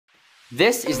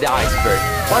This is the iceberg,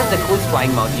 one of the coolest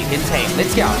flying mounts you can tame.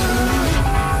 Let's go!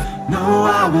 No,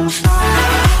 I won't stop.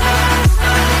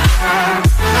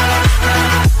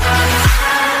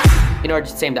 In order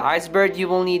to tame the iceberg, you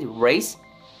will need rice,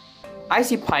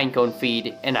 icy pinecone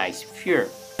feed, and ice fur.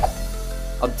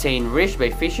 Obtain fish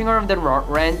by fishing around the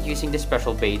Northrend using the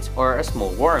special baits or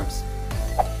small worms.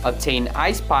 Obtain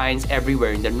ice pines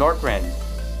everywhere in the Northrend.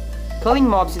 Killing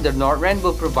mobs in the Northrend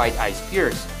will provide ice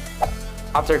furs.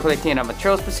 After collecting enough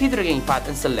materials, proceed to the game path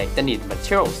and select the needed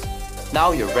materials.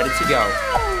 Now you're ready to go.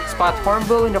 Spot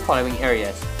Hornbill in the following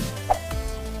areas.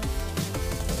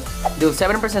 Deal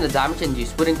 7% of damage and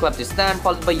use wooden club to stand,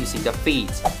 followed by using the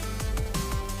feeds.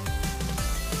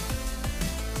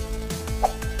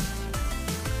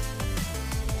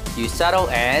 Use saddle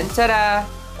and ta-da!